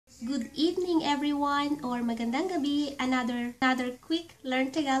Good evening everyone or magandang gabi. Another quick Learn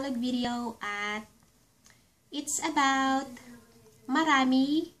Tagalog video at it's about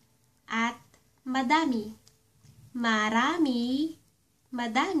marami at madami. Marami,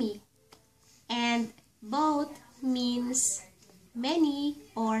 madami. And both means many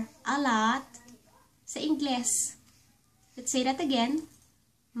or a lot sa Ingles. Let's say that again.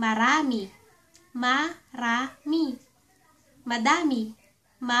 Marami, marami. Madami,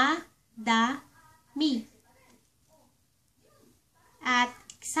 madami. At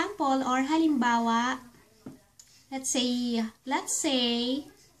example or halimbawa, let's say,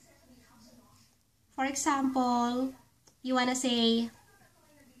 for example, you wanna say,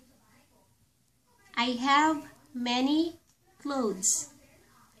 I have many clothes.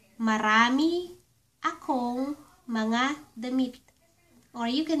 Marami akong mga damit. Or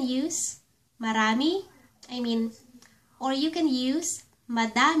you can use marami, or you can use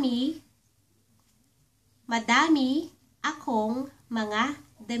madami akong mga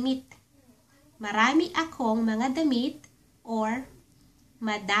damit. Marami akong mga damit or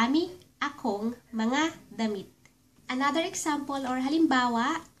madami akong mga damit. Another example or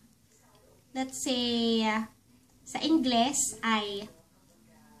halimbawa, let's say, sa Ingles ay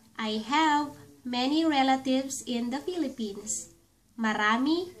I have many relatives in the Philippines.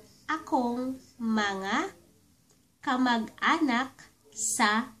 Marami akong mga kamag-anak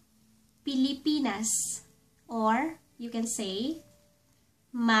sa Pilipinas. Or you can say,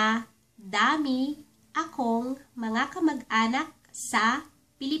 madami akong mga kamag-anak sa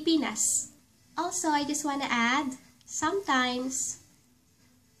Pilipinas. Also, I just wanna add, sometimes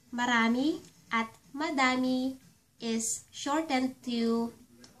marami at madami is shortened to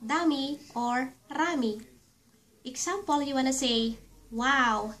Dami or Rami. Example, you wanna say,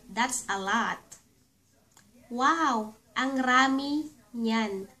 wow, that's a lot. Wow, ang rami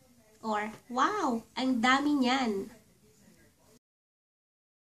niyan. Or, wow, ang dami niyan.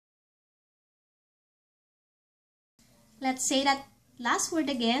 Let's say that last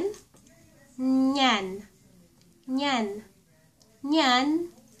word again. Niyan. Niyan.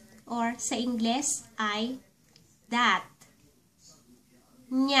 Niyan, or sa Ingles ay that.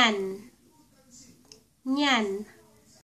 Niyan. Niyan.